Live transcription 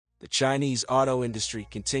The Chinese auto industry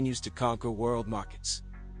continues to conquer world markets.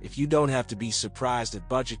 If you don't have to be surprised at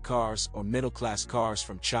budget cars or middle-class cars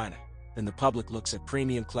from China, then the public looks at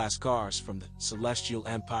premium-class cars from the Celestial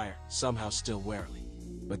Empire somehow still warily.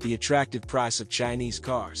 But the attractive price of Chinese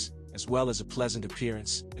cars, as well as a pleasant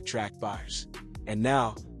appearance, attract buyers. And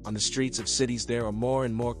now, on the streets of cities there are more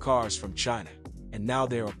and more cars from China, and now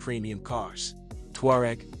there are premium cars.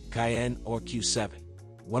 Touareg, Cayenne or Q7.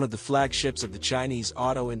 One of the flagships of the Chinese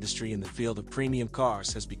auto industry in the field of premium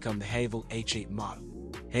cars has become the Haval H8 model.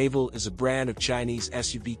 Haval is a brand of Chinese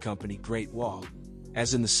SUV company Great Wall.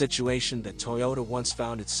 As in the situation that Toyota once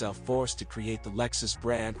found itself forced to create the Lexus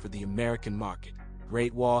brand for the American market,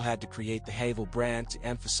 Great Wall had to create the Haval brand to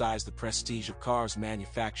emphasize the prestige of cars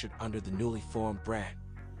manufactured under the newly formed brand.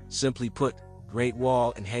 Simply put, Great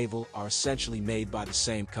Wall and Haval are essentially made by the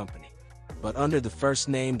same company. But under the first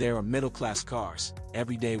name there are middle-class cars,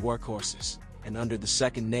 everyday workhorses, and under the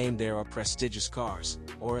second name there are prestigious cars,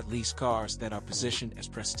 or at least cars that are positioned as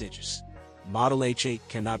prestigious. Model H8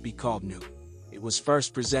 cannot be called new. It was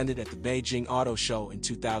first presented at the Beijing Auto Show in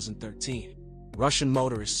 2013. Russian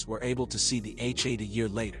motorists were able to see the H8 a year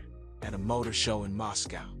later, at a motor show in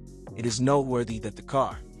Moscow. It is noteworthy that the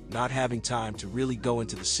car, not having time to really go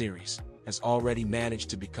into the series, has already managed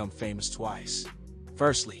to become famous twice.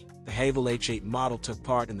 Firstly, the Haval H8 model took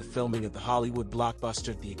part in the filming of the Hollywood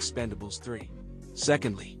blockbuster The Expendables 3.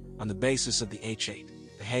 Secondly, on the basis of the H8,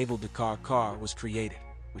 the Haval Dakar car was created,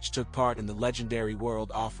 which took part in the legendary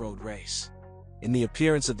World Off-Road Race. In the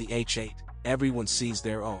appearance of the H8, everyone sees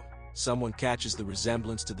their own. Someone catches the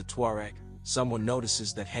resemblance to the Touareg, someone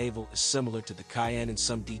notices that Haval is similar to the Cayenne in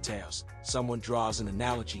some details, someone draws an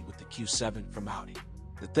analogy with the Q7 from Audi.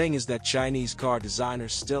 The thing is that Chinese car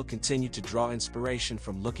designers still continue to draw inspiration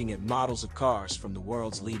from looking at models of cars from the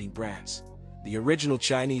world's leading brands. The original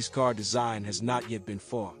Chinese car design has not yet been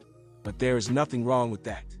formed, but there is nothing wrong with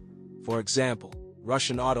that. For example,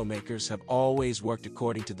 Russian automakers have always worked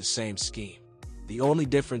according to the same scheme. The only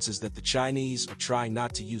difference is that the Chinese are trying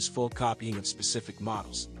not to use full copying of specific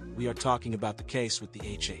models. We are talking about the case with the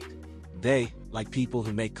H8. They, like people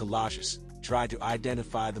who make collages, try to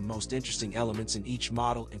identify the most interesting elements in each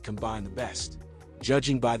model and combine the best.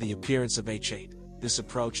 Judging by the appearance of H8, this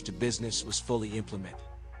approach to business was fully implemented.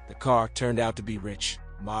 The car turned out to be rich,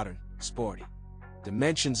 modern, sporty.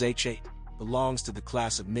 Dimensions H8 belongs to the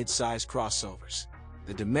class of mid-size crossovers.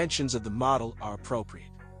 The dimensions of the model are appropriate.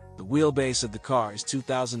 The wheelbase of the car is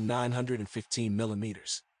 2,915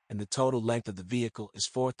 millimeters, and the total length of the vehicle is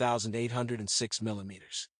 4,806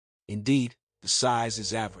 millimeters. Indeed, the size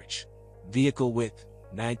is average. Vehicle width,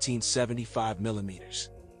 1975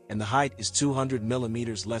 millimeters, and the height is 200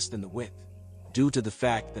 millimeters less than the width. Due to the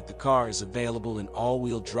fact that the car is available in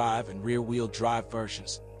all-wheel drive and rear-wheel drive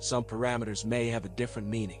versions, some parameters may have a different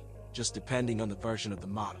meaning, just depending on the version of the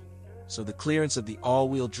model. So the clearance of the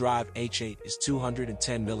all-wheel drive H8 is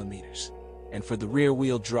 210 millimeters, and for the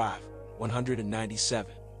rear-wheel drive,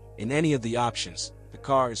 197. In any of the options, the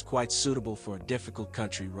car is quite suitable for a difficult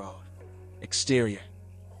country road. Exterior.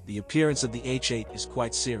 The appearance of the H8 is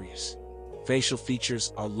quite serious. Facial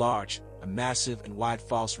features are large, a massive and wide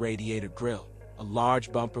false radiator grille, a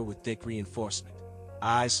large bumper with thick reinforcement.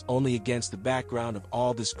 Eyes, only against the background of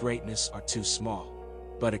all this greatness, are too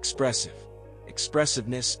small, but expressive.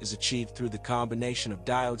 Expressiveness is achieved through the combination of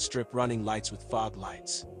diode strip running lights with fog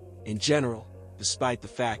lights. In general, despite the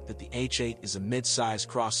fact that the H8 is a mid-size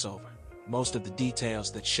crossover, most of the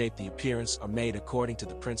details that shape the appearance are made according to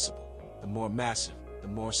the principle: the more massive, the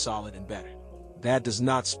more solid and better. That does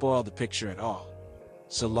not spoil the picture at all.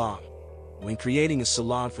 Salon. When creating a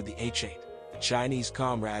salon for the H8, the Chinese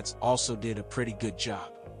comrades also did a pretty good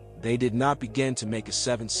job. They did not begin to make a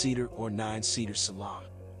 7-seater or 9-seater salon.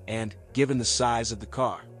 And, given the size of the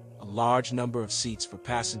car, a large number of seats for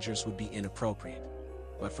passengers would be inappropriate.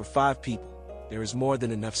 But for 5 people, there is more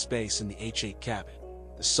than enough space in the H8 cabin.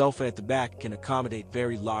 The sofa at the back can accommodate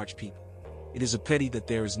very large people. It is a pity that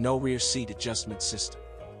there is no rear seat adjustment system,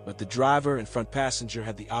 but the driver and front passenger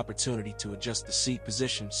have the opportunity to adjust the seat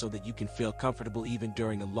position so that you can feel comfortable even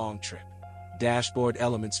during a long trip. Dashboard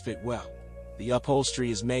elements fit well. The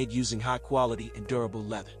upholstery is made using high-quality and durable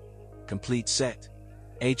leather. Complete set.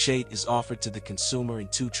 H8 is offered to the consumer in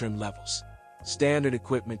 2 trim levels. Standard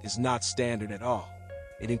equipment is not standard at all.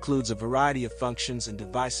 It includes a variety of functions and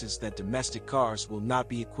devices that domestic cars will not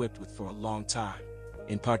be equipped with for a long time.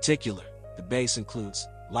 In particular, the base includes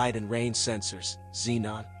light and rain sensors,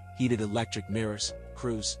 xenon, heated electric mirrors,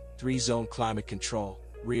 cruise, 3-zone climate control,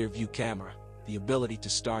 rear view camera, the ability to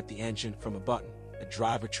start the engine from a button, a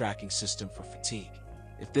driver tracking system for fatigue.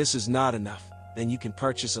 If this is not enough, Then you can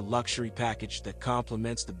purchase a luxury package that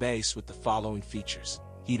complements the base with the following features: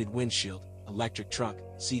 heated windshield, electric trunk,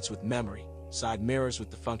 seats with memory, side mirrors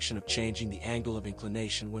with the function of changing the angle of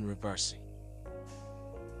inclination when reversing,